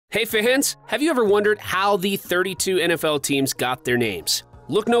Hey fans, have you ever wondered how the 32 NFL teams got their names?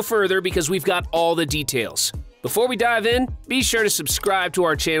 Look no further because we've got all the details. Before we dive in, be sure to subscribe to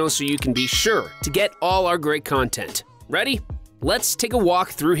our channel so you can be sure to get all our great content. Ready? Let's take a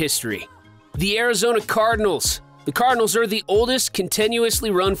walk through history. The Arizona Cardinals. The Cardinals are the oldest continuously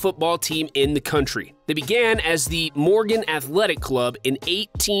run football team in the country. They began as the Morgan Athletic Club in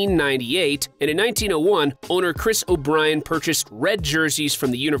 1898, and in 1901, owner Chris O'Brien purchased red jerseys from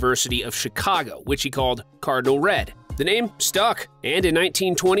the University of Chicago, which he called Cardinal Red. The name stuck, and in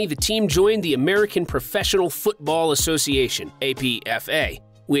 1920, the team joined the American Professional Football Association, APFA,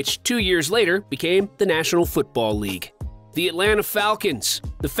 which 2 years later became the National Football League. The Atlanta Falcons.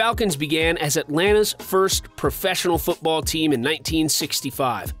 The Falcons began as Atlanta's first professional football team in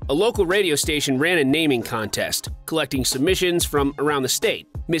 1965. A local radio station ran a naming contest, collecting submissions from around the state.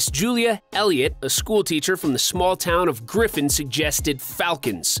 Miss Julia Elliott, a schoolteacher from the small town of Griffin, suggested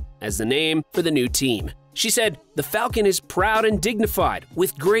Falcons as the name for the new team. She said, "The falcon is proud and dignified,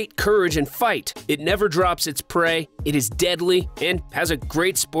 with great courage and fight. It never drops its prey, it is deadly, and has a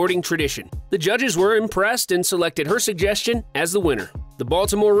great sporting tradition." The judges were impressed and selected her suggestion as the winner. The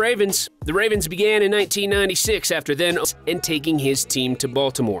Baltimore Ravens. The Ravens began in 1996 after then and taking his team to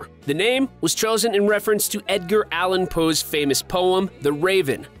Baltimore. The name was chosen in reference to Edgar Allan Poe's famous poem, The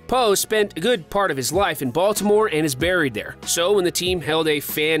Raven. Poe spent a good part of his life in Baltimore and is buried there. So when the team held a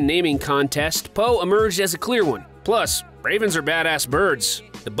fan naming contest, Poe emerged as a clear one. Plus, ravens are badass birds.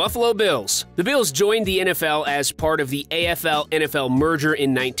 The Buffalo Bills. The Bills joined the NFL as part of the AFL-NFL merger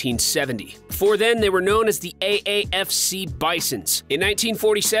in 1970. Before then, they were known as the AAFC Bisons. In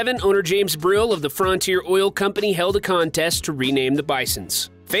 1947, owner James Brill of the Frontier Oil Company held a contest to rename the Bisons.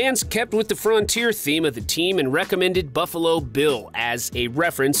 Fans kept with the Frontier theme of the team and recommended Buffalo Bill as a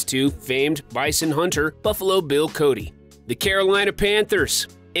reference to famed bison hunter Buffalo Bill Cody. The Carolina Panthers.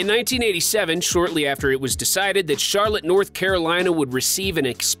 In 1987, shortly after it was decided that Charlotte, North Carolina would receive an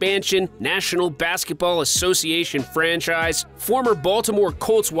expansion National Basketball Association franchise, former Baltimore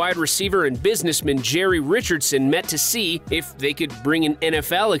Colts wide receiver and businessman Jerry Richardson met to see if they could bring an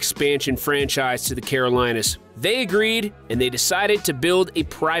NFL expansion franchise to the Carolinas. They agreed, and they decided to build a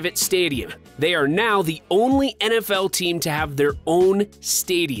private stadium. They are now the only NFL team to have their own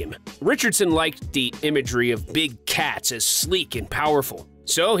stadium. Richardson liked the imagery of big cats as sleek and powerful,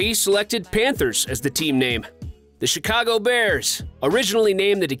 so he selected Panthers as the team name. The Chicago Bears. Originally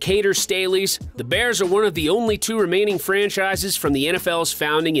named the Decatur Staleys, the Bears are one of the only two remaining franchises from the NFL's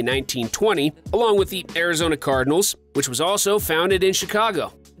founding in 1920, along with the Arizona Cardinals, which was also founded in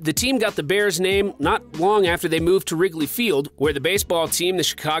Chicago. The team got the Bears name not long after they moved to Wrigley Field, where the baseball team, the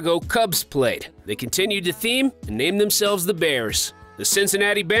Chicago Cubs, played. They continued the theme and named themselves the Bears. The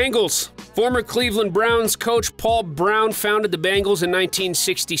Cincinnati Bengals. Former Cleveland Browns coach Paul Brown founded the Bengals in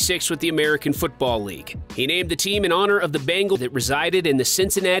 1966 with the American Football League. He named the team in honor of the Bengal that resided in the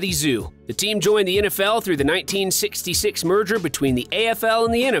Cincinnati Zoo. The team joined the NFL through the 1966 merger between the AFL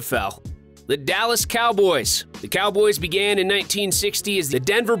and the NFL. The Dallas Cowboys. The Cowboys began in 1960 as the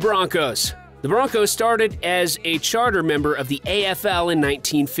Denver Broncos. The Broncos started as a charter member of the AFL in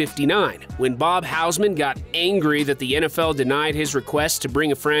 1959, when Bob Hausman got angry that the NFL denied his request to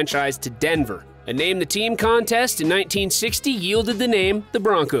bring a franchise to Denver. A Name the Team contest in 1960 yielded the name the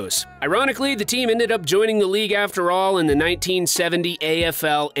Broncos. Ironically, the team ended up joining the league after all in the 1970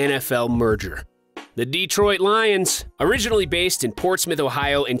 AFL-NFL merger. The Detroit Lions. Originally based in Portsmouth,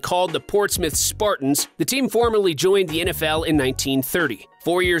 Ohio, and called the Portsmouth Spartans, the team formally joined the NFL in 1930.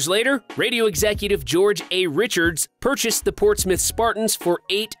 4 years later, radio executive George A. Richards purchased the Portsmouth Spartans for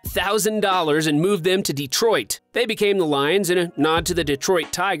 $8,000 and moved them to Detroit. They became the Lions in a nod to the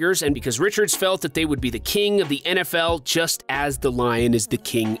Detroit Tigers, and because Richards felt that they would be the king of the NFL just as the lion is the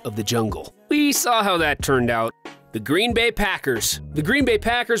king of the jungle. We saw how that turned out. The Green Bay Packers. The Green Bay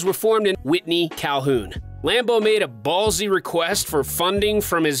Packers were formed in Whitney, Calhoun. Lambeau made a ballsy request for funding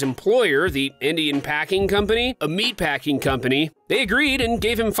from his employer, the Indian Packing Company, a meat packing company. They agreed and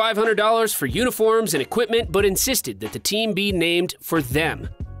gave him $500 for uniforms and equipment, but insisted that the team be named for them.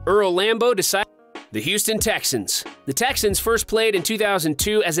 Earl Lambeau decided. The Houston Texans. The Texans first played in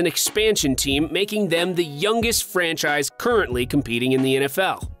 2002 as an expansion team, making them the youngest franchise currently competing in the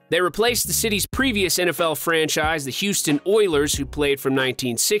NFL. They replaced the city's previous NFL franchise, the Houston Oilers, who played from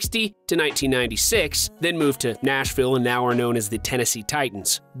 1960 to 1996, then moved to Nashville and now are known as the Tennessee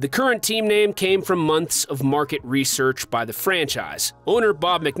Titans. The current team name came from months of market research by the franchise. Owner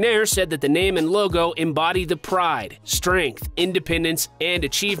Bob McNair said that the name and logo embody the pride, strength, independence, and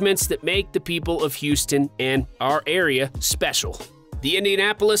achievements that make the people of Houston and our area special. The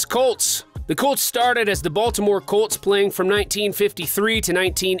Indianapolis Colts. The Colts started as the Baltimore Colts, playing from 1953 to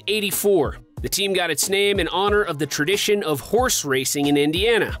 1984. The team got its name in honor of the tradition of horse racing in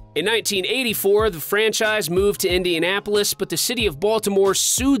Indiana. In 1984, the franchise moved to Indianapolis, but the city of Baltimore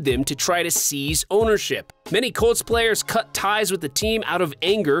sued them to try to seize ownership. Many Colts players cut ties with the team out of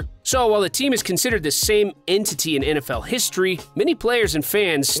anger, so while the team is considered the same entity in NFL history, many players and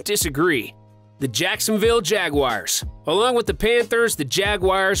fans disagree. The Jacksonville Jaguars. Along with the Panthers, the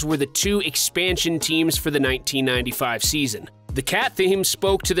Jaguars were the two expansion teams for the 1995 season. The cat theme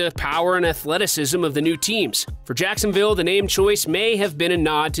spoke to the power and athleticism of the new teams. For Jacksonville, the name choice may have been a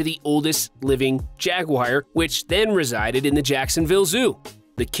nod to the oldest living jaguar, which then resided in the Jacksonville Zoo.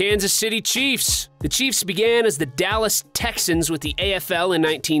 The Kansas City Chiefs. The Chiefs began as the Dallas Texans with the AFL in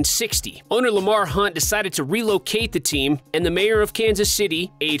 1960. Owner Lamar Hunt decided to relocate the team, and the mayor of Kansas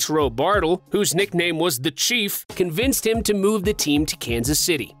City, H. Roe Bartle, whose nickname was the Chief, convinced him to move the team to Kansas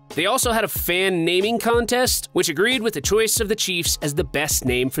City. They also had a fan naming contest, which agreed with the choice of the Chiefs as the best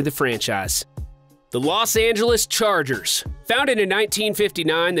name for the franchise. The Los Angeles Chargers. Founded in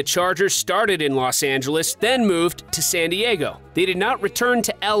 1959, the Chargers started in Los Angeles, then moved to San Diego. They did not return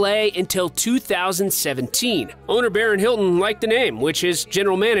to LA until 2017. Owner Barron Hilton liked the name, which his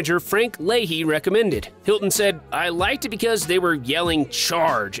general manager Frank Leahy recommended. Hilton said, "I liked it because they were yelling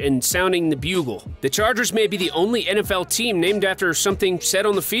charge and sounding the bugle. The Chargers may be the only NFL team named after something said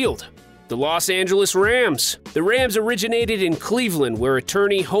on the field." The Los Angeles Rams. The Rams originated in Cleveland, where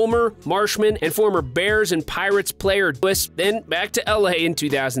attorney Homer Marshman and former Bears and Pirates player Lewis, then back to LA in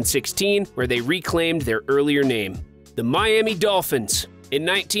 2016, where they reclaimed their earlier name. The Miami Dolphins. In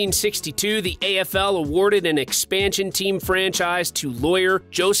 1962, the AFL awarded an expansion team franchise to lawyer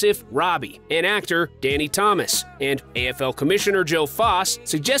Joseph Robbie and actor Danny Thomas, and AFL Commissioner Joe Foss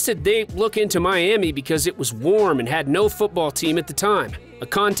suggested they look into Miami because it was warm and had no football team at the time. A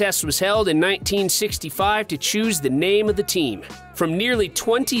contest was held in 1965 to choose the name of the team. From nearly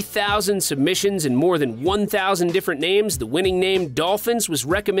 20,000 submissions and more than 1,000 different names, the winning name Dolphins was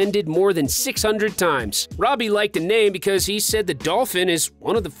recommended more than 600 times. Robbie liked the name because he said the dolphin is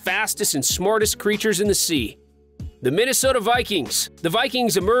one of the fastest and smartest creatures in the sea. The Minnesota Vikings. The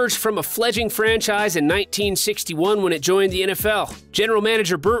Vikings emerged from a fledgling franchise in 1961 when it joined the NFL. General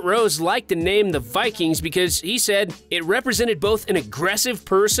manager Burt Rose liked the name the Vikings because he said it represented both an aggressive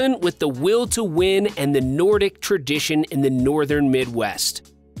person with the will to win and the Nordic tradition in the northern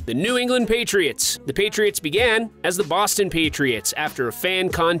Midwest. The New England Patriots. The Patriots began as the Boston Patriots after a fan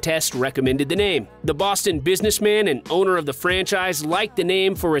contest recommended the name. The Boston businessman and owner of the franchise liked the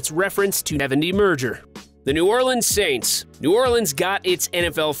name for its reference to the '70 merger. The New Orleans Saints. New Orleans got its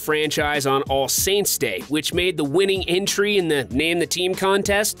NFL franchise on All Saints Day, which made the winning entry in the Name the Team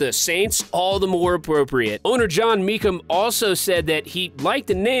contest, the Saints, all the more appropriate. Owner John Meekum also said that he liked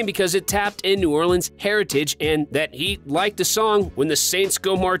the name because it tapped in New Orleans' heritage and that he liked the song When the Saints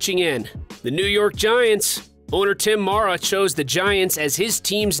Go Marching In. The New York Giants. Owner Tim Mara chose the Giants as his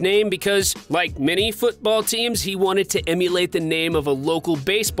team's name because, like many football teams, he wanted to emulate the name of a local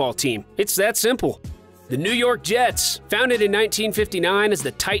baseball team. It's that simple. The New York Jets. Founded in 1959 as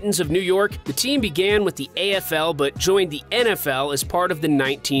the Titans of New York, the team began with the AFL but joined the NFL as part of the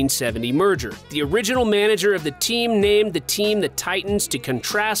 1970 merger. The original manager of the team named the team the Titans to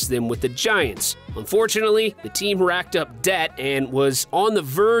contrast them with the Giants. Unfortunately, the team racked up debt and was on the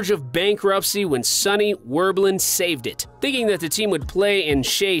verge of bankruptcy when Sonny Werblin saved it. Thinking that the team would play in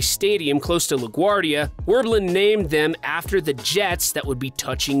Shea Stadium close to LaGuardia, Werblin named them after the Jets that would be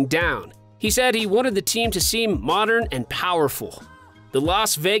touching down. He said he wanted the team to seem modern and powerful. The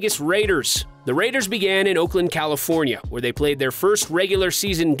Las Vegas Raiders. The Raiders began in Oakland, California, where they played their first regular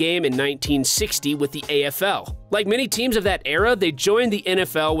season game in 1960 with the AFL. Like many teams of that era, they joined the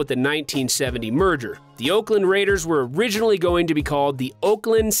NFL with the 1970 merger. The Oakland Raiders were originally going to be called the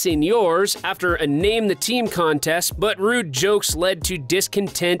Oakland Seniors after a Name the Team contest, but rude jokes led to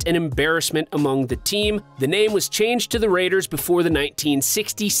discontent and embarrassment among the team. The name was changed to the Raiders before the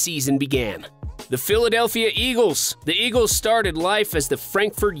 1960 season began. The Philadelphia Eagles. The Eagles started life as the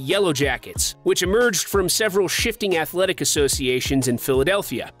Frankfurt Yellow Jackets, which emerged from several shifting athletic associations in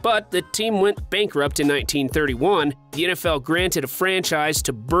Philadelphia. But the team went bankrupt in 1931. The NFL granted a franchise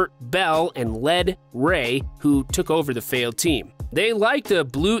to Burt Bell and Led Ray, who took over the failed team. They liked the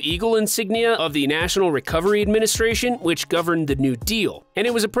Blue Eagle insignia of the National Recovery Administration, which governed the New Deal, and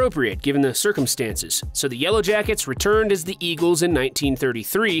it was appropriate given the circumstances. So the Yellow Jackets returned as the Eagles in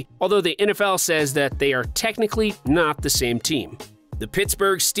 1933, although the NFL says that they are technically not the same team. The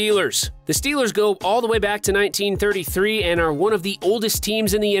Pittsburgh Steelers. The Steelers go all the way back to 1933 and are one of the oldest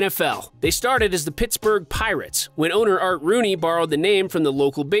teams in the NFL. They started as the Pittsburgh Pirates, when owner Art Rooney borrowed the name from the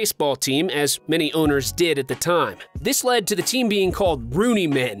local baseball team, as many owners did at the time. This led to the team being called Rooney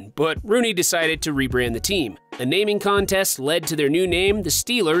Men, but Rooney decided to rebrand the team. A naming contest led to their new name, the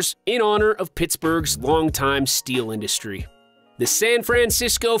Steelers, in honor of Pittsburgh's longtime steel industry. The San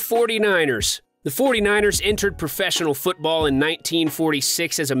Francisco 49ers. The 49ers entered professional football in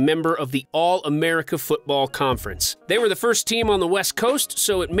 1946 as a member of the All-America Football Conference. They were the first team on the West Coast,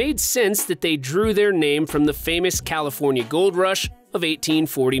 so it made sense that they drew their name from the famous California Gold Rush of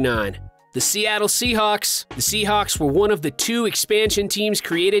 1849. The Seattle Seahawks. The Seahawks were one of the two expansion teams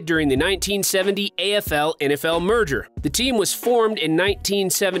created during the 1970 AFL-NFL merger. The team was formed in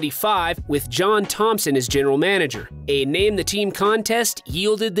 1975 with John Thompson as general manager. A Name the Team contest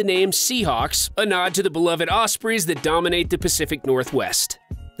yielded the name Seahawks, a nod to the beloved Ospreys that dominate the Pacific Northwest.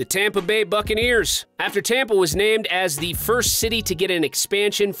 The Tampa Bay Buccaneers. After Tampa was named as the first city to get an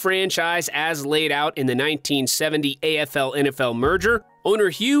expansion franchise as laid out in the 1970 AFL-NFL merger, owner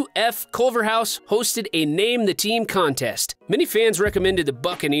Hugh F. Culverhouse hosted a Name the Team contest. Many fans recommended the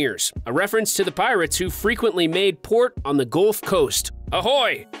Buccaneers, a reference to the Pirates who frequently made port on the Gulf Coast.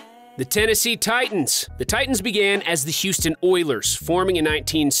 Ahoy! The Tennessee Titans. The Titans began as the Houston Oilers, forming in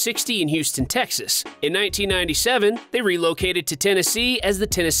 1960 in Houston, Texas. In 1997, they relocated to Tennessee as the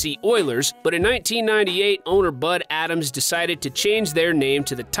Tennessee Oilers, but in 1998, owner Bud Adams decided to change their name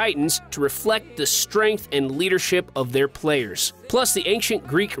to the Titans to reflect the strength and leadership of their players. Plus, the ancient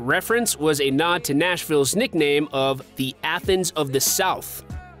Greek reference was a nod to Nashville's nickname of the Athens of the South.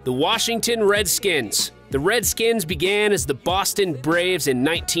 The Washington Redskins. The Redskins began as the Boston Braves in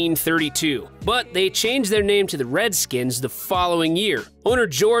 1932, but they changed their name to the Redskins the following year. Owner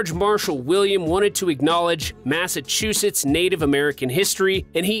George Marshall William wanted to acknowledge Massachusetts Native American history,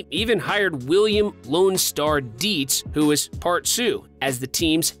 and he even hired William Lone Star Dietz, who was part Sioux, as the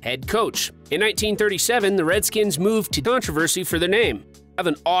team's head coach. In 1937, the Redskins moved to controversy for their name. Have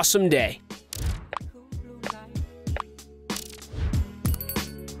an awesome day.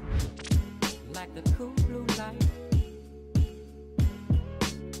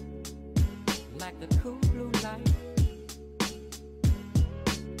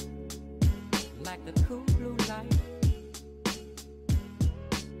 Like the cool